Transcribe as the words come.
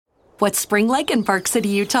What's spring like in Park City,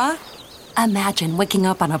 Utah? Imagine waking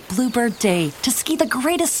up on a bluebird day to ski the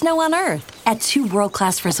greatest snow on Earth at 2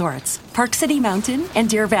 world-class resorts, Park City Mountain and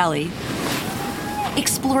Deer Valley.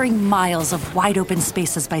 Exploring miles of wide-open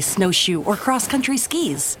spaces by snowshoe or cross-country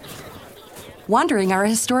skis. Wandering our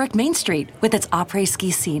historic Main Street with its après ski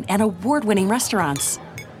scene and award-winning restaurants.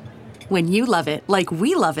 When you love it like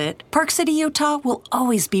we love it, Park City, Utah will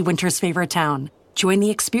always be winter's favorite town. Join the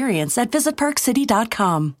experience at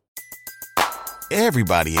visitparkcity.com.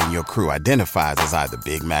 Everybody in your crew identifies as either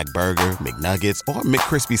Big Mac Burger, McNuggets, or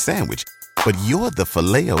McCrispy Sandwich. But you're the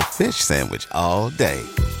Filet-O-Fish Sandwich all day.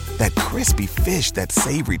 That crispy fish, that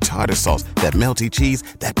savory tartar sauce, that melty cheese,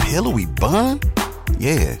 that pillowy bun.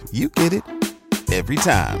 Yeah, you get it. Every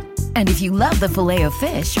time. And if you love the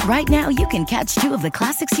Filet-O-Fish, right now you can catch 2 of the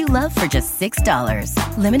classics you love for just $6.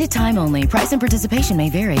 Limited time only. Price and participation may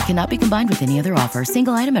vary. Cannot be combined with any other offer.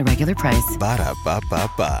 Single item at regular price.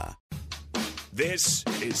 Ba-da-ba-ba-ba. This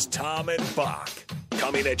is Tom and Bock,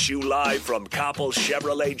 coming at you live from Coppel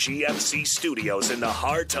Chevrolet GMC Studios in the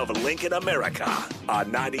heart of Lincoln, America,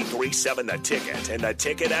 on 93.7 The Ticket and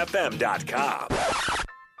theticketfm.com.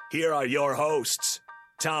 Here are your hosts,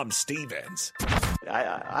 Tom Stevens.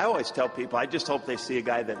 I always tell people, I just hope they see a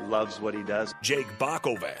guy that loves what he does. Jake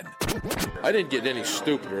Bockoven. I didn't get any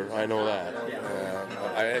stupider, I know that.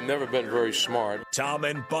 I have never been very smart. Tom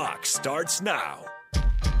and Bock starts now.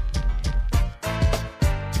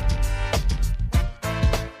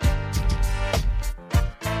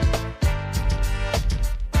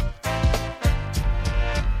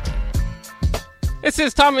 This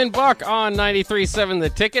is Tom and Bock on 93.7 The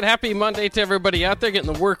Ticket. Happy Monday to everybody out there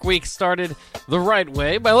getting the work week started the right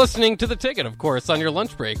way by listening to The Ticket, of course, on your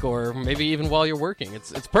lunch break or maybe even while you're working.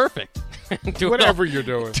 It's perfect. Whatever you're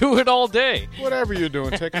doing. Do it all day. Whatever you're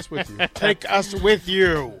doing, take us with you. Take us with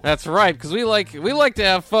you. That's right, because we like to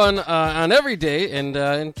have fun on every day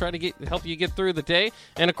and try to help you get through the day.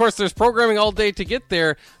 And, of course, there's programming all day to get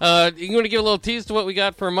there. You want to give a little tease to what we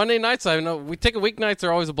got for Monday nights? I know we take a weeknights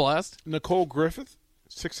are always a blast. Nicole Griffith.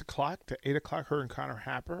 6 o'clock to 8 o'clock, her and Connor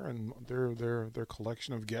Happer and their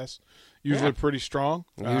collection of guests. Usually pretty strong.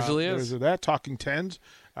 Usually is. There's that. Talking Tens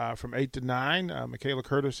from 8 to 9. Michaela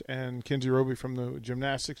Curtis and Kinsey Roby from the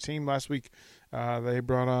gymnastics team. Last week they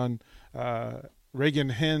brought on Reagan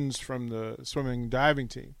Hens from the swimming diving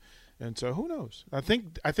team. And so who knows? I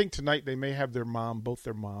think tonight they may have both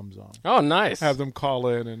their moms on. Oh, nice. Have them call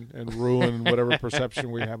in and ruin whatever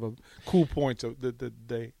perception we have of cool points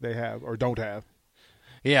that they have or don't have.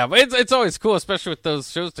 Yeah, but it's always cool, especially with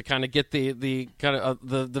those shows, to kind of get the kind of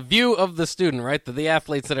the view of the student, right? The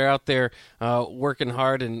athletes that are out there working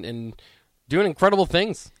hard and doing incredible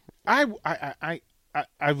things. I've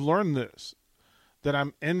learned this, that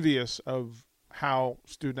I'm envious of how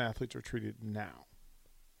student athletes are treated now.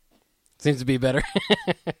 Seems to be better.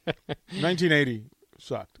 1980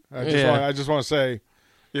 sucked. I just want to say,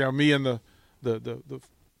 me and the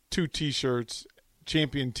 2 T-shirts,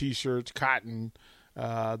 champion T-shirts, cotton.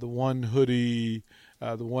 The one hoodie,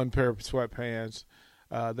 the one pair of sweatpants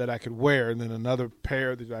that I could wear, and then another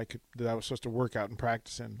pair that I was supposed to work out and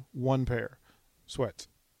practice in. One pair, sweats.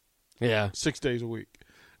 Yeah, 6 days a week.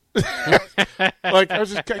 Like I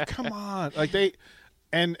was just come on, like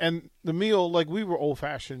and the meal, like we were old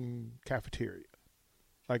fashioned cafeteria.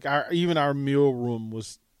 Like our meal room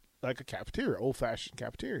was like a cafeteria, old fashioned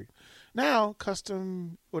cafeteria. Now,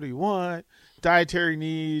 custom, what do you want? Dietary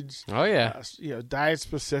needs. Oh, yeah. Diet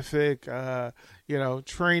specific,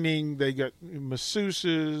 training. They got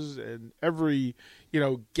masseuses and every,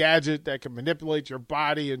 gadget that can manipulate your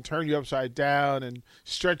body and turn you upside down and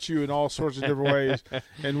stretch you in all sorts of different ways.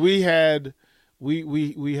 And we had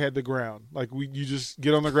the ground. Like you just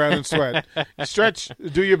get on the ground and sweat. Stretch,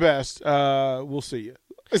 do your best. We'll see you.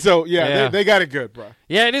 So, they got it good, bro.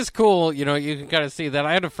 Yeah, it is cool. You can kind of see that.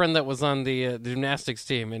 I had a friend that was on the gymnastics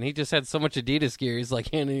team, and he just had so much Adidas gear, he's like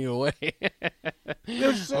handing it away.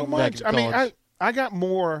 There's so much. I mean, I got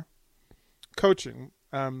more coaching.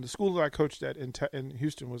 The school that I coached at in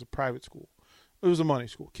Houston was a private school. It was a money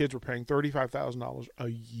school. Kids were paying $35,000 a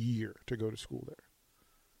year to go to school there.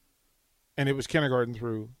 And it was kindergarten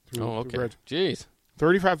through graduate. Jeez.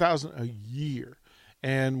 $35,000 a year.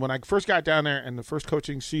 And when I first got down there, and the first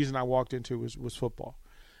coaching season I walked into was football,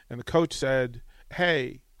 and the coach said,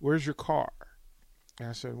 "Hey, where's your car?" And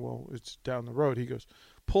I said, "Well, it's down the road." He goes,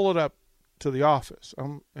 "Pull it up to the office."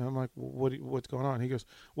 And I'm like, well, what's going on? He goes,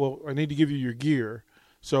 "Well, I need to give you your gear,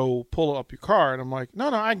 so pull up your car." And I'm like,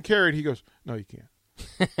 "No, I can carry it." He goes, "No, you can't.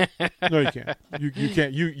 No, you can't. You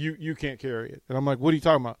can't. You can't carry it." And I'm like, "What are you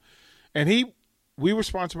talking about?" And we were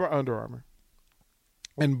sponsored by Under Armour,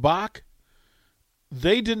 and Bock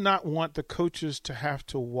they did not want the coaches to have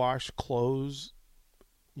to wash clothes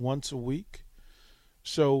once a week.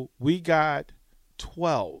 So we got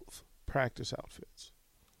 12 practice outfits.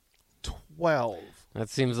 12. That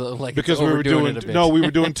seems like because it's we were doing it a bit. no, we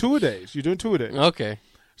were doing two-a-days. You're doing two-a-days. Okay.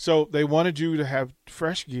 So they wanted you to have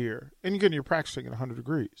fresh gear, and again, you're practicing at 100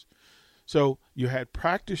 degrees. So you had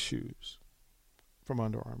practice shoes from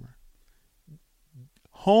Under Armour,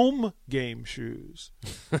 home game shoes,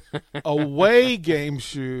 away game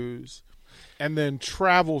shoes, and then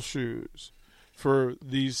travel shoes for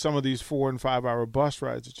some of these 4 and 5 hour bus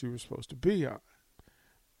rides that you were supposed to be on.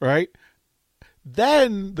 Right?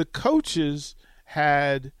 Then the coaches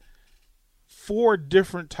had 4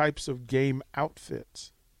 different types of game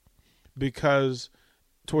outfits because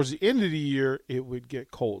towards the end of the year it would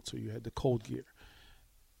get cold, so you had the cold gear.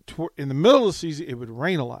 In the middle of the season it would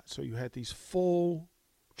rain a lot, so you had these full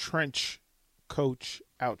trench coach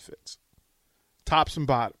outfits, tops and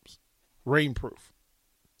bottoms, rainproof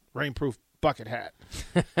bucket hat.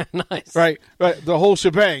 Nice. Right, the whole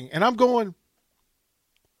shebang. And I'm going,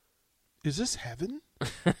 is this heaven?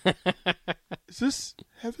 Is this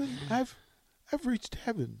heaven? I've reached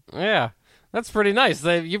heaven. Yeah, that's pretty nice.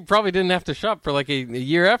 You probably didn't have to shop for like a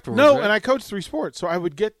year afterwards. No, right? and I coached 3 sports, so I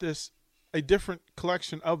would get a different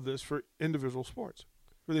collection of this for individual sports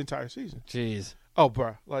for the entire season. Jeez. Oh,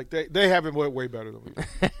 bro, like they have it way better than we do.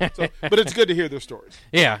 So, but it's good to hear their stories.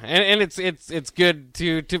 Yeah, and it's good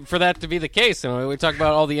to for that to be the case. You know, we talk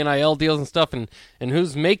about all the NIL deals and stuff, and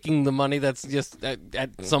who's making the money. That's just at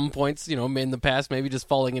some points, you know, in the past maybe just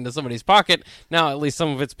falling into somebody's pocket. Now at least some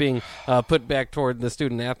of it's being put back toward the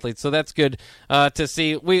student athletes. So that's good to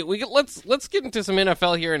see. Let's get into some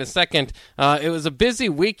NFL here in a second. It was a busy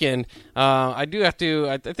weekend. I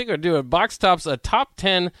think I'll do a box tops, a top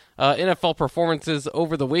 10 NFL performances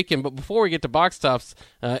over the weekend. But before we get to box tops,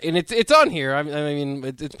 and it's on here. I mean,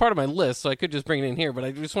 it's part of my list, so I could just bring it in here. But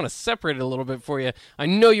I just want to separate it a little bit for you. I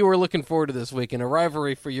know you were looking forward to this weekend, a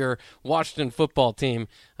rivalry for your Washington football team.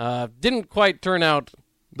 Didn't quite turn out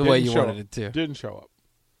the way you wanted it to. Didn't show up.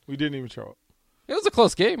 We didn't even show up. It was a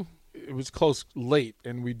close game. It was close late,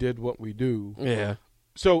 and we did what we do. Yeah.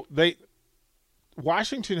 So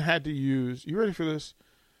Washington had to use. You ready for this?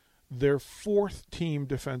 Their 4th team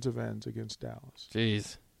defensive ends against Dallas.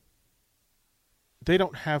 Jeez. They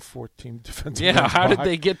don't have 4th team defensive Yeah, ends. how did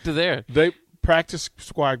they get to there? They practice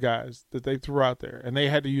squad guys that they threw out there, and they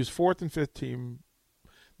had to use 4th and 5th team.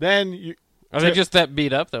 Then Are they just that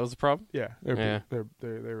beat up? That was the problem? Yeah, they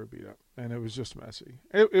were beat up, and it was just messy.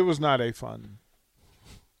 It was not a fun.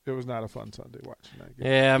 It was not a fun Sunday watching that game.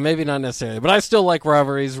 Yeah, maybe not necessarily. But I still like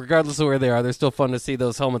rivalries, regardless of where they are. They're still fun to see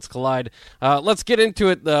those helmets collide. Let's get into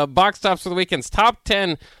it. The box tops for the weekend's top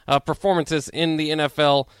 10 performances in the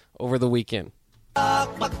NFL over the weekend.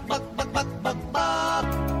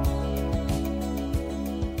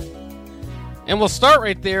 And we'll start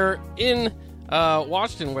right there in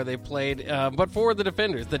Washington where they played, but for the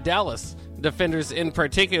defenders, the Dallas defenders in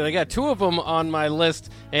particular. I got 2 of them on my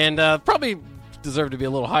list, and probably deserve to be a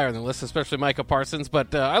little higher on the list, especially Micah Parsons,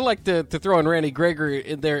 but I like to throw in Randy Gregory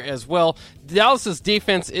in there as well. Dallas's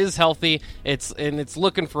defense is healthy, it's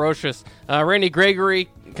looking ferocious. Randy Gregory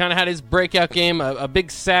kind of had his breakout game, a big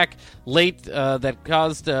sack late that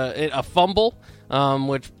caused a fumble,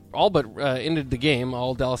 which all but ended the game.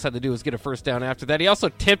 All Dallas had to do was get a first down after that. He also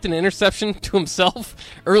tipped an interception to himself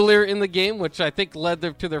earlier in the game, which I think led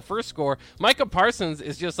to their first score. Micah Parsons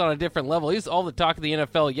is just on a different level. He's all the talk of the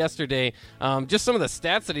NFL yesterday. Just some of the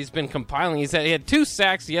stats that he's been compiling. He had 2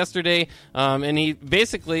 sacks yesterday, and he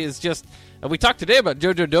basically is just... We talked today about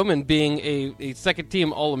JoJo Domann being a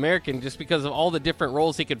second-team All-American just because of all the different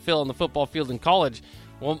roles he could fill on the football field in college.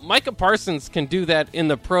 Well, Micah Parsons can do that in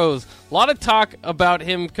the pros. A lot of talk about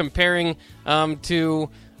him comparing to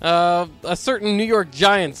a certain New York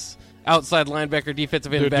Giants outside linebacker,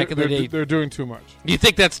 defensive end back in the day. They're doing too much. Do you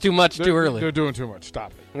think that's too much too early? They're doing too much.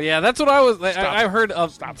 Stop it. Yeah, that's what I've heard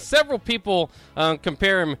of several people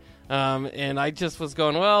compare him, and I just was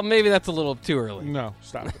going, well, maybe that's a little too early. No,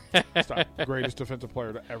 stop it. Stop. Greatest defensive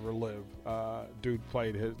player to ever live. Dude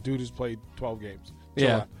has played 12 games.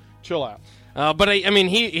 Chill out. But I mean,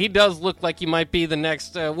 he does look like he might be the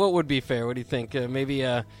next. What would be fair? What do you think? Maybe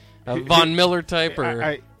a Von Miller type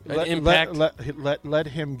or impact. Let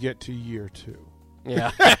him get to year 2.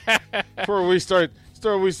 Yeah. Before we start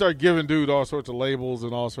giving dude all sorts of labels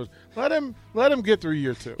and all sorts. Let him Let him get through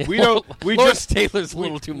year 2. We don't. We Lawrence just Taylor's a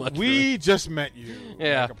little too much. We just met you.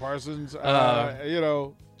 Yeah. Micah Parsons.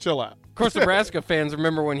 Chill out. Of course, Nebraska fans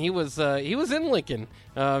remember when he was in Lincoln,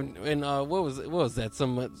 and what was that?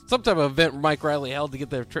 Some type of event Mike Riley held to get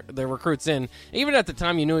their recruits in. Even at the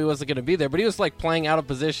time, you knew he wasn't going to be there, but he was like playing out of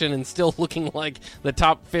position and still looking like the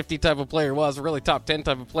top 50 type of player was, really top 10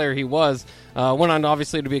 type of player he was. Went on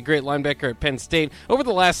obviously to be a great linebacker at Penn State. Over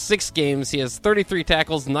the last 6 games, he has 33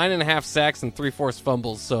 tackles, 9.5 sacks, and 3 forced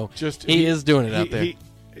fumbles. So he is doing it out there.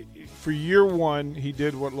 For year 1, he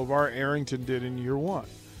did what LeVar Arrington did in year 1.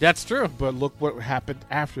 That's true. But look what happened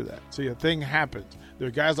after that. See, a thing happened. There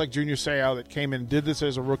are guys like Junior Seau that came in and did this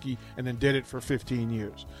as a rookie and then did it for 15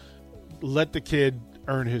 years. Let the kid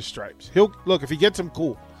earn his stripes. Look, if he gets them,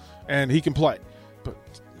 cool, and he can play. But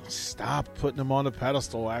stop putting him on the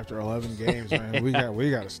pedestal after 11 games, man. We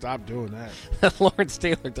got to stop doing that. That Lawrence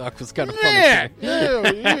Taylor talk was kind of funny.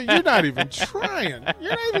 Yeah, you're not even trying.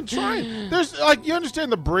 You're not even trying. There's you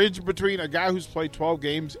understand the bridge between a guy who's played 12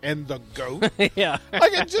 games and the GOAT? Yeah.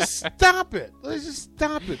 Just stop it. Let's just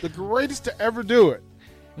stop it. The greatest to ever do it.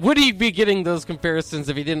 Would he be getting those comparisons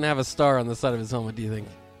if he didn't have a star on the side of his helmet, do you think?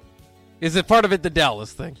 Is it part of it the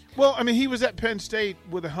Dallas thing? Well, I mean, he was at Penn State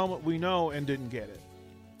with a helmet we know and didn't get it.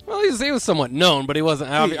 Well, he was somewhat known, but he wasn't.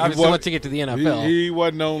 Obviously, once you get to the NFL, he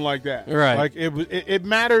wasn't known like that. Right? Like it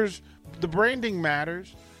matters. The branding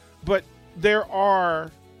matters, but there are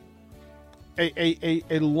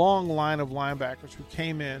a long line of linebackers who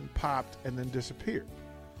came in, popped, and then disappeared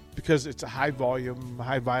because it's a high volume,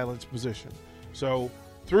 high violence position. So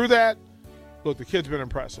through that, look, the kid's been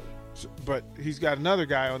impressive, but he's got another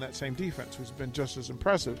guy on that same defense who's been just as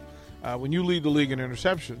impressive. When you lead the league in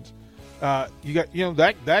interceptions. You got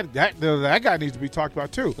that guy needs to be talked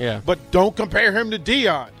about too. Yeah. But don't compare him to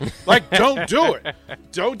Dion. Don't do it.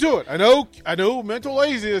 Don't do it. I know mental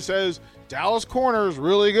laziness says Dallas corner is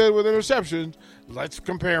really good with interceptions. Let's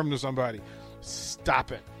compare him to somebody.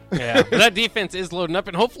 Stop it. Yeah, but that defense is loading up,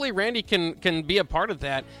 and hopefully Randy can be a part of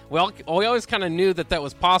that. Well, we always kind of knew that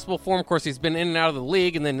was possible for him. Of course, he's been in and out of the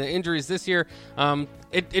league, and then the injuries this year.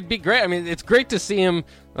 It'd be great. I mean, it's great to see him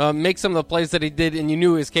make some of the plays that he did, and you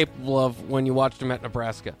knew he was capable of when you watched him at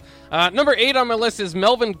Nebraska. Number 8 on my list is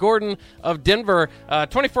Melvin Gordon of Denver.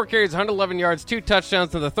 24 carries, 111 yards, 2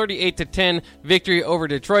 touchdowns to the 38-10 victory over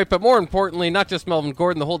Detroit. But more importantly, not just Melvin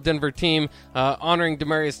Gordon, the whole Denver team honoring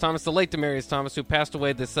Demaryius Thomas, the late Demaryius Thomas, who passed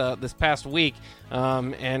away this past week.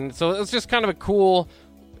 And so it was just kind of a cool.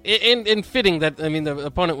 In fitting that, I mean, the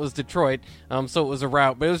opponent was Detroit, so it was a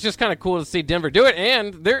rout. But it was just kind of cool to see Denver do it,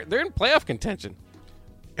 and they're in playoff contention.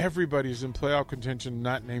 Everybody's in playoff contention,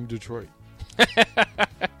 not named Detroit.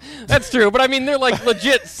 That's true, but I mean, they're like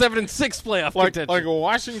legit 7-6 playoff contention. Like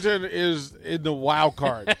Washington is in the wild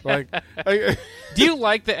card. Do you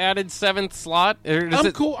like the added 7th slot? Or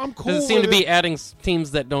I'm cool. Does it seem to be adding teams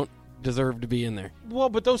that don't deserve to be in there? Well,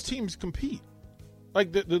 but those teams compete.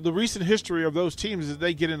 Like the recent history of those teams is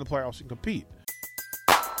they get in the playoffs and compete.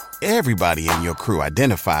 Everybody in your crew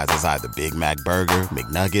identifies as either Big Mac Burger,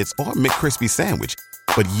 McNuggets, or McCrispy Sandwich.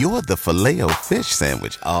 But you're the Filet-O-Fish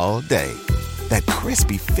Sandwich all day. That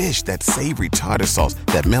crispy fish, that savory tartar sauce,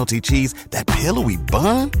 that melty cheese, that pillowy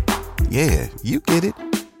bun. Yeah, you get it.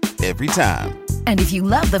 Every time. And if you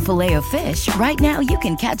love the Filet-O-Fish, right now you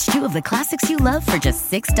can catch 2 of the classics you love for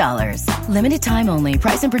just $6. Limited time only.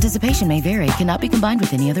 Price and participation may vary. Cannot be combined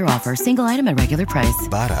with any other offer. Single item at regular price.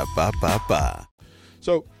 Ba-da-ba-ba-ba.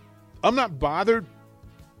 So I'm not bothered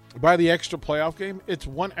by the extra playoff game. It's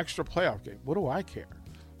one extra playoff game. What do I care?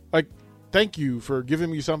 Thank you for giving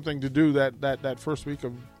me something to do that first week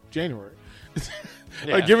of January.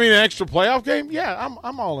 Yeah. Give me an extra playoff game? Yeah,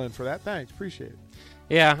 I'm all in for that. Thanks. Appreciate it.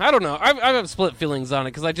 Yeah, I don't know. I have split feelings on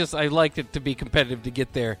it because I like it to be competitive to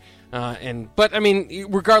get there. But I mean,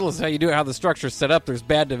 regardless of how you do it, how the structure's set up, there's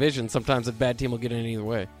bad division. Sometimes a bad team will get in either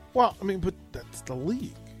way. Well, I mean, but that's the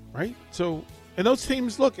league, right? So, and those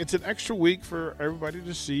teams, look, it's an extra week for everybody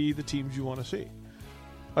to see the teams you want to see.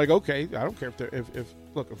 Okay, I don't care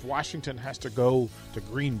if Washington has to go to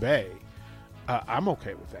Green Bay, I'm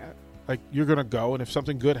okay with that. You're going to go, and if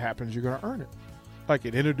something good happens, you're going to earn it.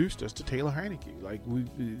 It introduced us to Taylor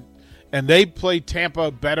Heineke. And they played Tampa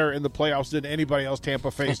better in the playoffs than anybody else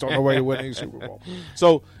Tampa faced on their way to winning Super Bowl.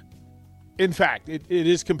 So, in fact, it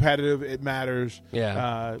is competitive. It matters.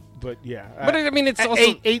 Yeah. But yeah. But I mean, it's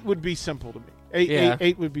also 8 would be simple to me.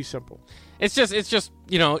 Eight would be simple. It's just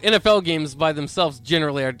NFL games by themselves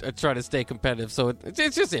generally are try to stay competitive, so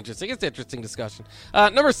it's just interesting. It's an interesting discussion.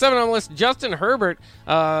 Number 7 on the list, Justin Herbert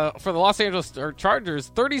for the Los Angeles Chargers,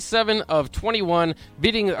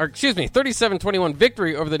 37-21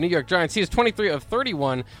 victory over the New York Giants. He is 23 of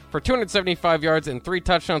 31 for 275 yards and 3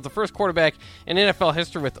 touchdowns. The first quarterback in NFL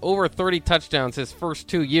history with over 30 touchdowns his first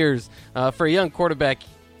 2 years. For a young quarterback,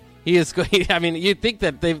 he is. I mean, you'd think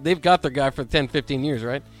that they've got their guy for 10, 15 years,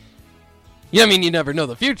 right? Yeah, I mean, you never know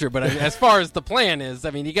the future, but as far as the plan is,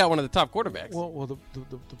 I mean, you got one of the top quarterbacks. Well, the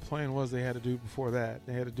plan was they had to do it before that.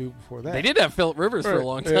 They did have Phillip Rivers for a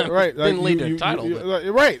long time. Right. Didn't lead to a title.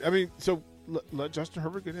 Right. I mean, so let Justin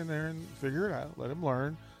Herbert get in there and figure it out. Let him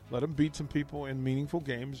learn. Let him beat some people in meaningful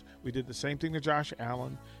games. We did the same thing to Josh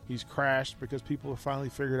Allen. He's crashed because people have finally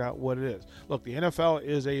figured out what it is. Look, the NFL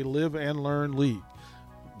is a live and learn league.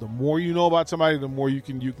 The more you know about somebody, the more you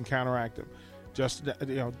can counteract them. Just,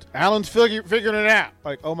 Allen's figuring it out.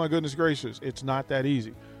 Like, oh my goodness gracious, it's not that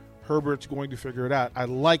easy. Herbert's going to figure it out. I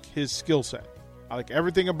like his skill set. I like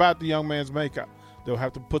everything about the young man's makeup. They'll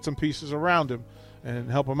have to put some pieces around him and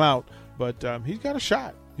help him out. But he's got a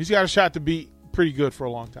shot. He's got a shot to be pretty good for a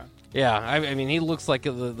long time. Yeah, I mean, he looks like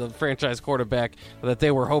the franchise quarterback that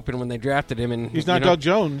they were hoping when they drafted him. And he's not Doug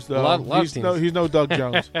Jones, though. He's no Doug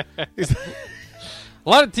Jones. A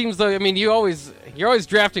lot of teams, though, I mean, you're always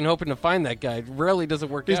drafting hoping to find that guy. It rarely does it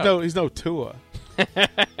work out. He's no Tua.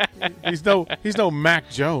 he's no Mac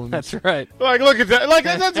Jones. That's right. Like, look at that. Like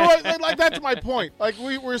that's my point. Like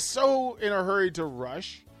we're so in a hurry to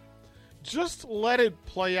rush. Just let it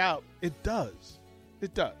play out. It does.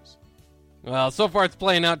 It does. Well, so far it's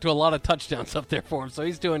playing out to a lot of touchdowns up there for him, so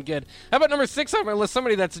he's doing good. How about number 6 on my list?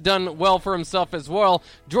 Somebody that's done well for himself as well.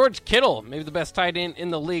 George Kittle, maybe the best tight end in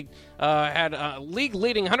the league, had a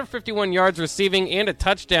league-leading 151 yards receiving and a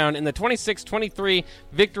touchdown in the 26-23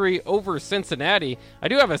 victory over Cincinnati. I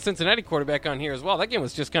do have a Cincinnati quarterback on here as well. That game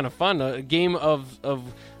was just kind of fun, a game of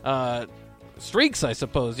streaks, I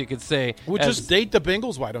suppose you could say. Well, just date the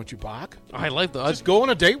Bengals, why don't you, Bock? I like the. Just go on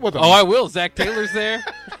a date with them. Oh, I will. Zach Taylor's there.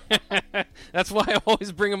 That's why I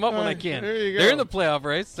always bring them up when I can. There you go. They're in the playoff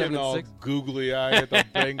race, 7-6. Googly eye at the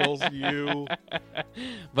Bengals. You.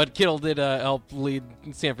 But Kittle did help lead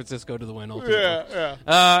San Francisco to the win. Ultimately. Yeah.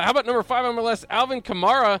 How about number 5 on my list? Alvin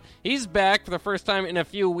Kamara. He's back for the first time in a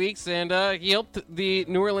few weeks, and he helped the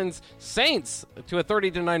New Orleans Saints to a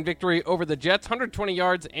 30-9 victory over the Jets. 120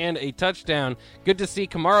 yards and a touchdown. Good to see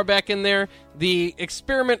Kamara back in there. The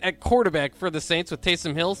experiment at quarterback for the Saints with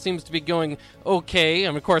Taysom Hill seems to be going okay.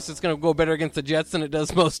 Of course, it's going to go better against the Jets than it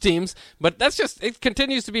does most teams. But it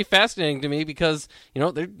continues to be fascinating to me because,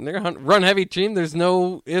 they're a run-heavy team. There's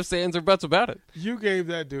no ifs, ands, or buts about it. You gave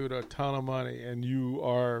that dude a ton of money, and you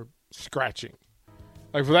are scratching.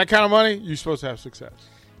 Like, for that kind of money, you're supposed to have success.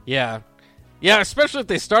 Yeah. Yeah, especially if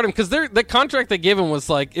they start him, because the contract they gave him was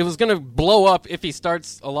like, it was going to blow up if he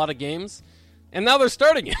starts a lot of games. And now they're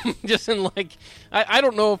starting him. Just in I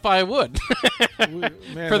don't know if I would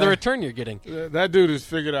for the return you're getting. That dude has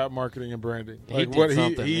figured out marketing and branding.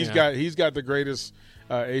 He's got the greatest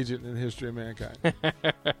agent in the history of mankind.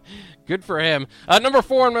 Good for him. Number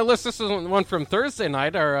 4 on my list. This is one from Thursday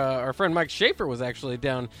night. Our friend Mike Schaefer was actually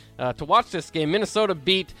down to watch this game. Minnesota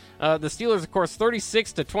beat the Steelers, of course,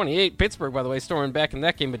 36-28. Pittsburgh, by the way, storming back in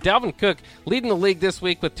that game. But Dalvin Cook leading the league this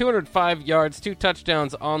week with 205 yards, 2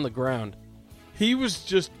 touchdowns on the ground. He was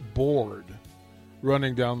just bored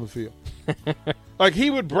running down the field. Like, he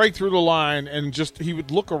would break through the line and he would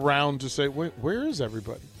look around to say, wait, where is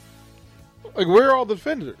everybody? Like, where are all the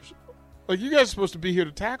defenders? Like, you guys are supposed to be here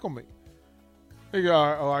to tackle me. They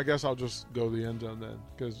go, I guess I'll just go to the end zone then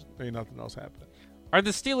because ain't nothing else happening. Are the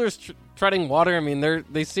Steelers treading water? I mean,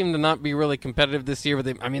 they seem to not be really competitive this year. But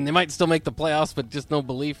they might still make the playoffs, but just no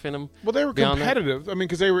belief in them. Well, they were competitive. I mean,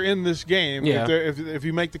 because they were in this game. Yeah. If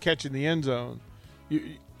you make the catch in the end zone,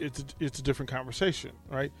 it's a different conversation,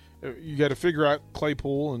 right? You got to figure out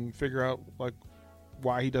Claypool and figure out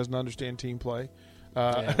why he doesn't understand team play.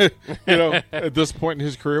 At this point in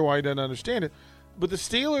his career, why he doesn't understand it. But the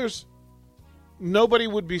Steelers, nobody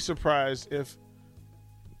would be surprised if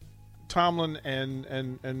Tomlin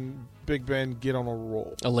and Big Ben get on a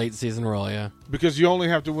roll. A late season roll, yeah. Because you only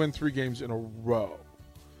have to win 3 games in a row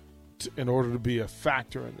in order to be a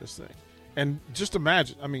factor in this thing. And just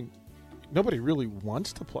imagine, I mean, nobody really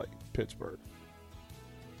wants to play Pittsburgh.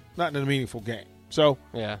 Not in a meaningful game. So,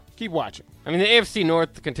 yeah, keep watching. I mean, the AFC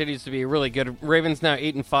North continues to be really good. Ravens now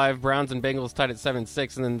 8-5, Browns and Bengals tied at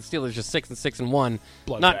 7-6, and then the Steelers just 6-6-1.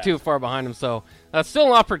 Not too far behind them. So, still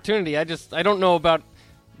an opportunity. I don't know about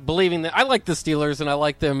believing that. I like the Steelers, and I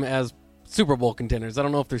like them as Super Bowl contenders. I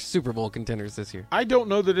don't know if they're Super Bowl contenders this year. I don't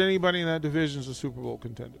know that anybody in that division is a Super Bowl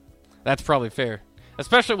contender. That's probably fair.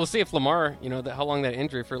 Especially, we'll see if Lamar, how long that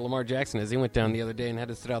injury for Lamar Jackson is. He went down the other day and had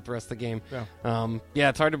to sit out the rest of the game. Yeah,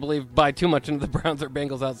 it's hard to buy too much into the Browns or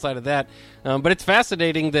Bengals outside of that. But it's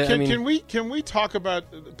fascinating that, Can we talk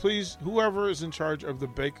about, please, whoever is in charge of the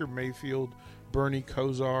Baker Mayfield, Bernie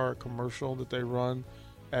Kosar commercial that they run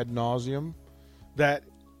ad nauseum, that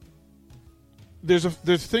there's a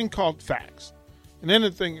thing called facts. And then the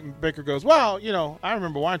thing, Baker goes, well, I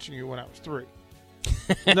remember watching you when I was 3.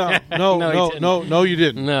 No, you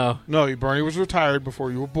didn't. No, Bernie was retired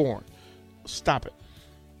before you were born. Stop it.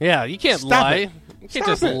 Yeah, you can't lie. You can't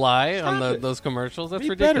just lie on those commercials. That's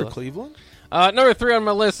ridiculous. Better, Cleveland. Number 3 on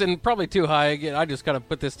my list, and probably too high. Again, I just got to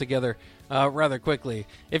put this together rather quickly.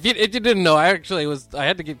 If you didn't know, I had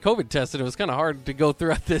to get COVID tested. It was kind of hard to go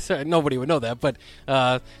throughout this. Nobody would know that, but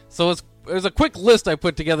so it was a quick list I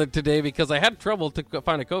put together today because I had trouble to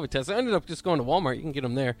find a COVID test. I ended up just going to Walmart. You can get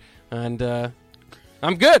them there, and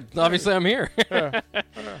I'm good. Obviously, I'm here.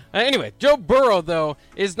 Anyway, Joe Burrow, though,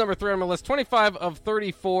 is number 3 on my list. 25 of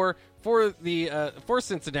 34 for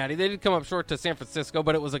Cincinnati. They did come up short to San Francisco,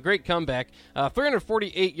 but it was a great comeback.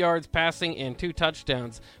 348 yards passing and 2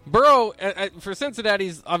 touchdowns. Burrow, for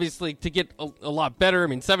Cincinnati's obviously to get a lot better.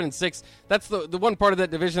 7-6. That's the one part of that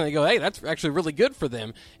division they go, hey, that's actually really good for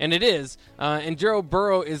them, and it is. And Joe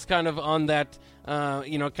Burrow is kind of on that.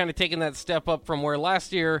 Kind of taking that step up from where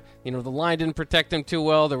last year, the line didn't protect him too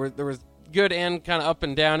well. There was good and kind of up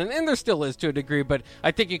and down, and there still is to a degree, but I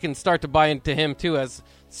think you can start to buy into him too as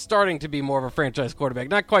starting to be more of a franchise quarterback.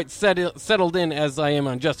 Not quite settled in as I am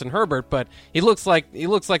on Justin Herbert, but he looks like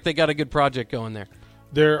they got a good project going there.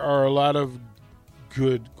 There are a lot of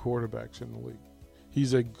good quarterbacks in the league.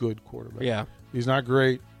 He's a good quarterback. Yeah. He's not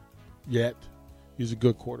great yet. He's a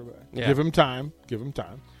good quarterback. Yeah. Give him time.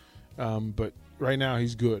 But right now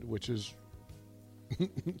he's good, which is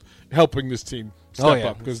helping this team step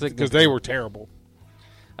up because they were terrible.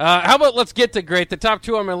 How about let's get to great? The top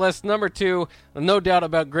 2 on my list. Number 2, no doubt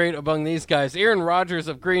about great among these guys. Aaron Rodgers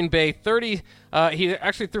of Green Bay, 30. He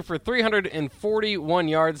actually threw for 341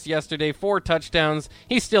 yards yesterday, 4 touchdowns.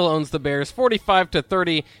 He still owns the Bears,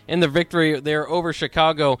 45-30 in the victory there over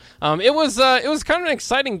Chicago. It was kind of an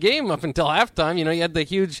exciting game up until halftime. You had the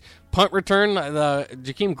huge punt return,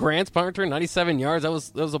 Jakeem Grant's punt return, 97 yards. That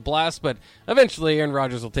was a blast, but eventually Aaron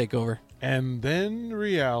Rodgers will take over. And then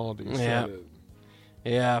reality set in.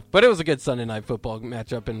 Yeah, but it was a good Sunday Night Football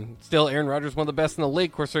matchup, and still Aaron Rodgers, one of the best in the league,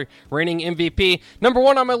 of course, reigning MVP. Number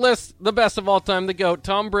 1 on my list, the best of all time, the GOAT,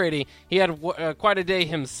 Tom Brady. He had quite a day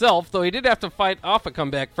himself, though he did have to fight off a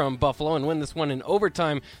comeback from Buffalo and win this one in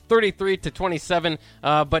overtime, 33-27.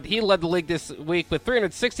 But he led the league this week with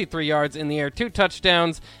 363 yards in the air, 2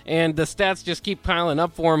 touchdowns, and the stats just keep piling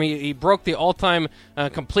up for him. He broke the all-time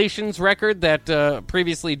completions record that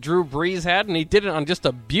previously Drew Brees had, and he did it on just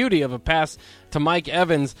a beauty of a pass to Mike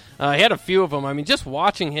Evans. He had a few of them. Just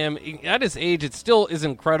watching him at his age, it still is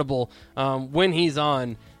incredible. When he's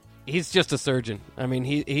on, he's just a surgeon.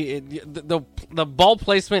 The ball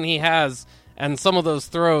placement he has and some of those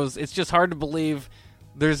throws, it's just hard to believe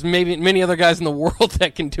there's maybe many other guys in the world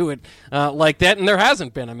that can do it like that, and there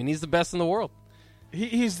hasn't been. He's the best in the world.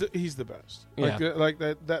 He's the best. Like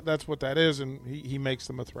that's what that is, and he makes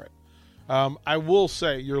them a threat. I will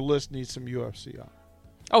say your list needs some UFC on.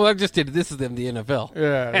 Oh, I just did. This is the NFL.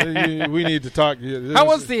 Yeah, we need to talk. How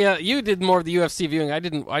was the? You did more of the UFC viewing. I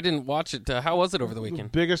didn't watch it. How was it over the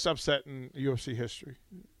weekend? The biggest upset in UFC history.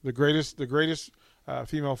 The greatest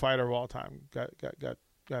female fighter of all time got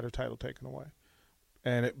her title taken away,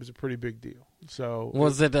 and it was a pretty big deal. So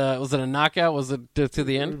was it a knockout? Was it to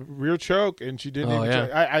the end? Rear choke, and she didn't.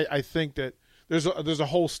 I think that there's a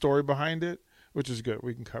whole story behind it, which is good.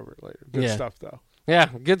 We can cover it later. Good stuff though. Yeah,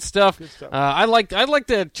 good stuff. I'd like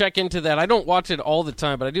to check into that. I don't watch it all the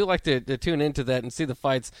time, but I do like to tune into that and see the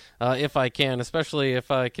fights if I can, especially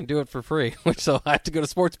if I can do it for free. So I have to go to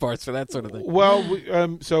sports bars for that sort of thing.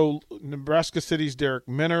 Well, so Nebraska City's Derek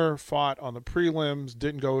Minner fought on the prelims,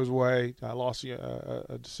 didn't go his way. I lost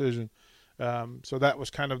a decision. So that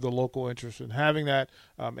was kind of the local interest in having that.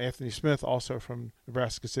 Anthony Smith, also from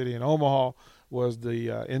Nebraska City and Omaha, was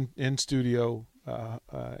the in-studio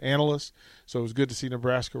analyst. So it was good to see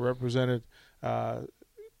Nebraska represented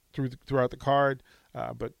throughout the card.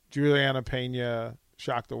 But Juliana Pena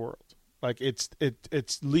shocked the world. Like it's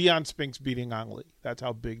Leon Spinks beating Ang Lee. That's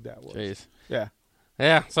how big that was. Jeez. Yeah.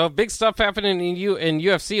 Yeah, so big stuff happening in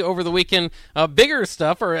UFC over the weekend. Bigger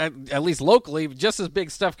stuff, or at least locally, just as big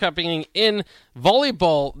stuff happening in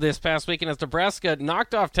volleyball this past weekend as Nebraska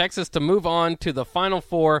knocked off Texas to move on to the Final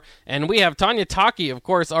Four. And we have Tanya Taki, of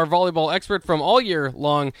course, our volleyball expert from all year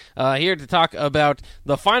long, here to talk about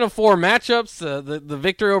the Final Four matchups, the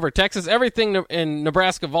victory over Texas, everything in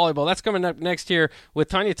Nebraska volleyball. That's coming up next year with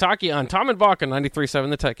Tanya Taki on Tom and Bock on 93.7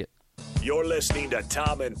 The Ticket. You're listening to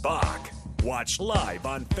Tom and Bock. Watch live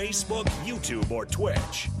on Facebook, YouTube, or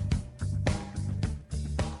Twitch.